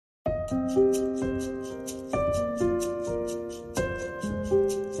Kjære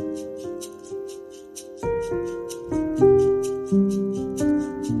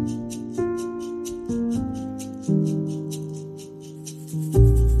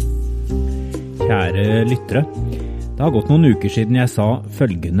lyttere, det har gått noen uker siden jeg sa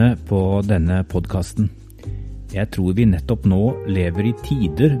følgende på denne podkasten. Jeg tror vi nettopp nå lever i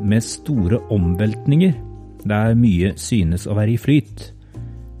tider med store omveltninger, der mye synes å være i flyt.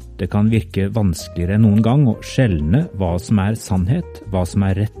 Det kan virke vanskeligere enn noen gang å skjelne hva som er sannhet, hva som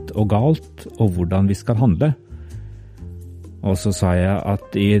er rett og galt, og hvordan vi skal handle. Og så sa jeg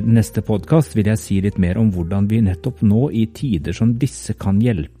at i neste podkast vil jeg si litt mer om hvordan vi nettopp nå i tider som disse kan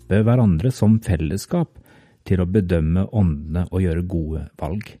hjelpe hverandre som fellesskap til å bedømme åndene og gjøre gode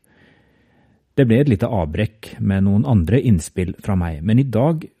valg. Det ble et lite avbrekk med noen andre innspill fra meg, men i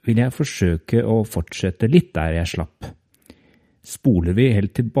dag vil jeg forsøke å fortsette litt der jeg slapp. Spoler vi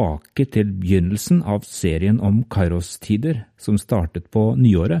helt tilbake til begynnelsen av serien om Kairos-tider som startet på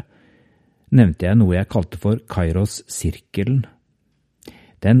nyåret, nevnte jeg noe jeg kalte for Kairos-sirkelen.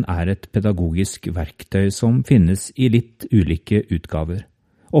 Den er et pedagogisk verktøy som finnes i litt ulike utgaver.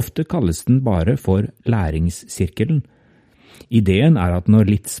 Ofte kalles den bare for læringssirkelen. Ideen er at når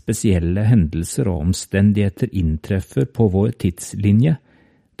litt spesielle hendelser og omstendigheter inntreffer på vår tidslinje,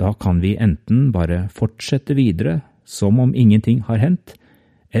 da kan vi enten bare fortsette videre som om ingenting har hendt,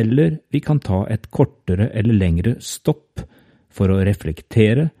 eller vi kan ta et kortere eller lengre stopp for å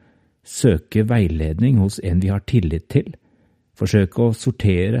reflektere, søke veiledning hos en vi har tillit til, forsøke å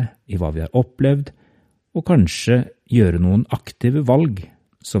sortere i hva vi har opplevd, og kanskje gjøre noen aktive valg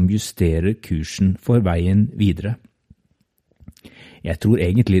som justerer kursen for veien videre. Jeg tror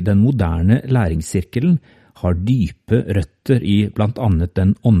egentlig den moderne læringssirkelen har dype røtter i blant annet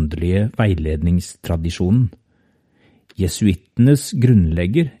den åndelige veiledningstradisjonen. Jesuittenes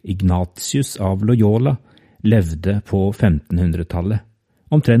grunnlegger, Ignatius av Loyola, levde på 1500-tallet.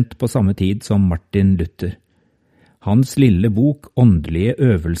 Omtrent på samme tid som Martin Luther. Hans lille bok Åndelige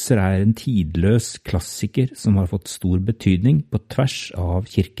øvelser er en tidløs klassiker som har fått stor betydning på tvers av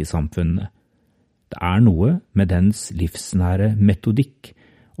kirkesamfunnene. Det er noe med dens livsnære metodikk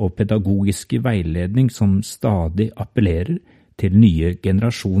og pedagogiske veiledning som stadig appellerer til nye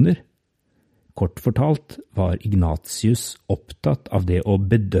generasjoner. Kort fortalt var Ignatius opptatt av det å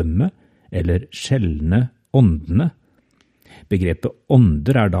bedømme eller skjelne åndene. Begrepet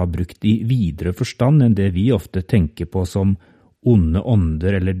ånder er da brukt i videre forstand enn det vi ofte tenker på som onde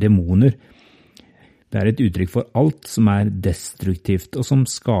ånder eller demoner. Det er et uttrykk for alt som er destruktivt og som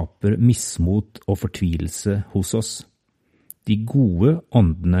skaper mismot og fortvilelse hos oss. De gode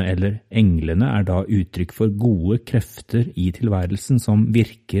åndene eller englene er da uttrykk for gode krefter i tilværelsen som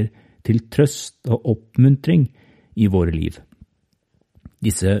virker til trøst og oppmuntring i våre liv.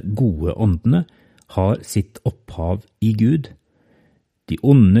 Disse gode åndene har sitt opphav i Gud. De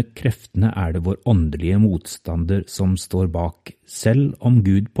onde kreftene er det vår åndelige motstander som står bak, selv om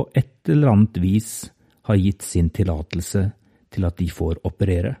Gud på et eller annet vis har gitt sin tillatelse til at de får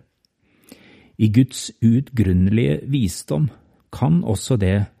operere. I Guds utgrunnelige visdom kan også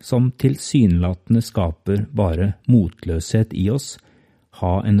det som tilsynelatende skaper bare motløshet i oss,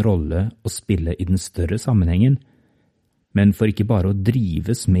 ha en rolle å spille i den større sammenhengen, men for ikke bare å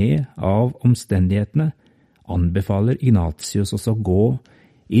drives med av omstendighetene, anbefaler Ignatius også å gå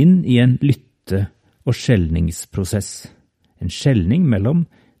inn i en lytte- og skjelningsprosess, en skjelning mellom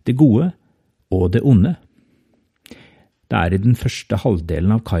det gode og det onde. Det er i den første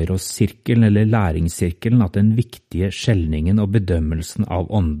halvdelen av Kairos-sirkelen eller læringssirkelen at den viktige skjelningen og bedømmelsen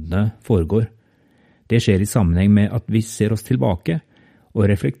av åndene foregår. Det skjer i sammenheng med at vi ser oss tilbake og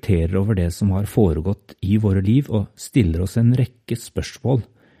reflekterer over det som har foregått i våre liv og stiller oss en rekke spørsmål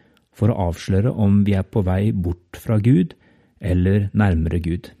for å avsløre om vi er på vei bort fra Gud eller nærmere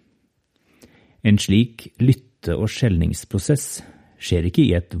Gud. En slik lytte- og skjelningsprosess skjer ikke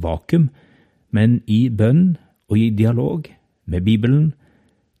i et vakuum, men i bønn og i dialog med Bibelen,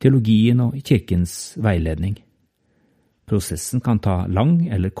 teologien og kirkens veiledning. Prosessen kan ta lang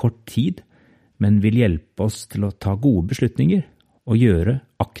eller kort tid, men vil hjelpe oss til å ta gode beslutninger og gjøre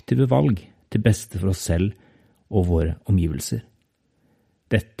aktive valg til beste for oss selv og våre omgivelser.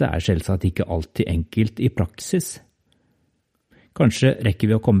 Dette er selvsagt ikke alltid enkelt i praksis. Kanskje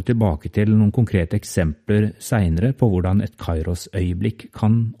rekker vi å komme tilbake til noen konkrete eksempler senere på hvordan et Kairos-øyeblikk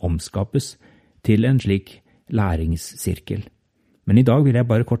kan omskapes til en slik læringssirkel. Men i dag vil jeg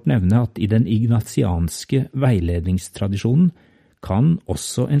bare kort nevne at i den ignatianske veiledningstradisjonen kan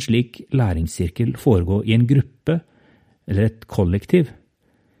også en slik læringssirkel foregå i en gruppe eller et kollektiv.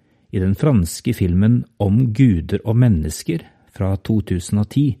 I den franske filmen Om guder og mennesker fra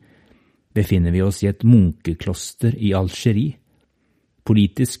 2010 befinner vi oss i et munkekloster i Algerie.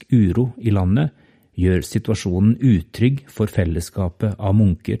 Politisk uro i landet gjør situasjonen utrygg for fellesskapet av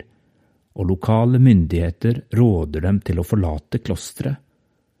munker, og lokale myndigheter råder dem til å forlate klosteret.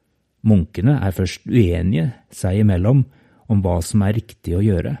 Munkene er først uenige seg imellom om hva som er riktig å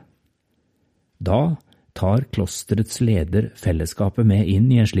gjøre. Da tar klosterets leder fellesskapet med inn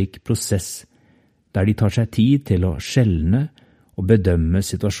i en slik prosess, der de tar seg tid til å skjelne og bedømme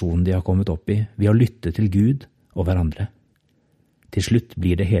situasjonen de har kommet opp i, ved å lytte til Gud og hverandre. Til slutt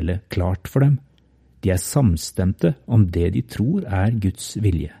blir det hele klart for dem. De er samstemte om det de tror er Guds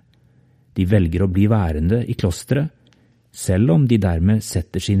vilje. De velger å bli værende i klosteret, selv om de dermed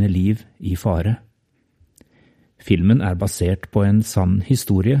setter sine liv i fare. Filmen er basert på en sann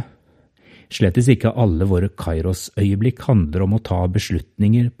historie. Slettes ikke alle våre Kairos-øyeblikk handler om å ta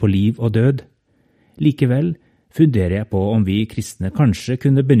beslutninger på liv og død. Likevel funderer jeg på om vi kristne kanskje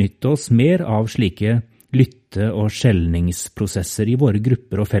kunne benytte oss mer av slike lytte- og skjelningsprosesser i våre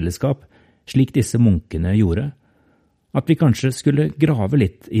grupper og fellesskap, slik disse munkene gjorde. At vi kanskje skulle grave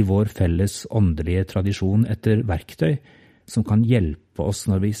litt i vår felles åndelige tradisjon etter verktøy som kan hjelpe oss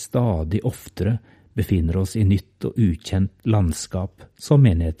når vi stadig oftere befinner oss i nytt og ukjent landskap som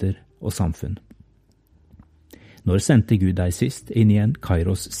menigheter og samfunn. Når sendte Gud deg sist inn i en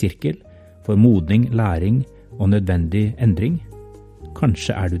Kairos-sirkel for modning, læring og nødvendig endring?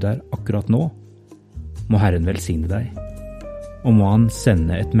 Kanskje er du der akkurat nå? Må Herren velsigne deg, og må Han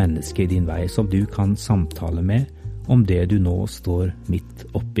sende et menneske i din vei som du kan samtale med om det du nå står midt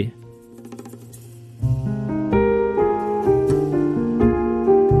oppi.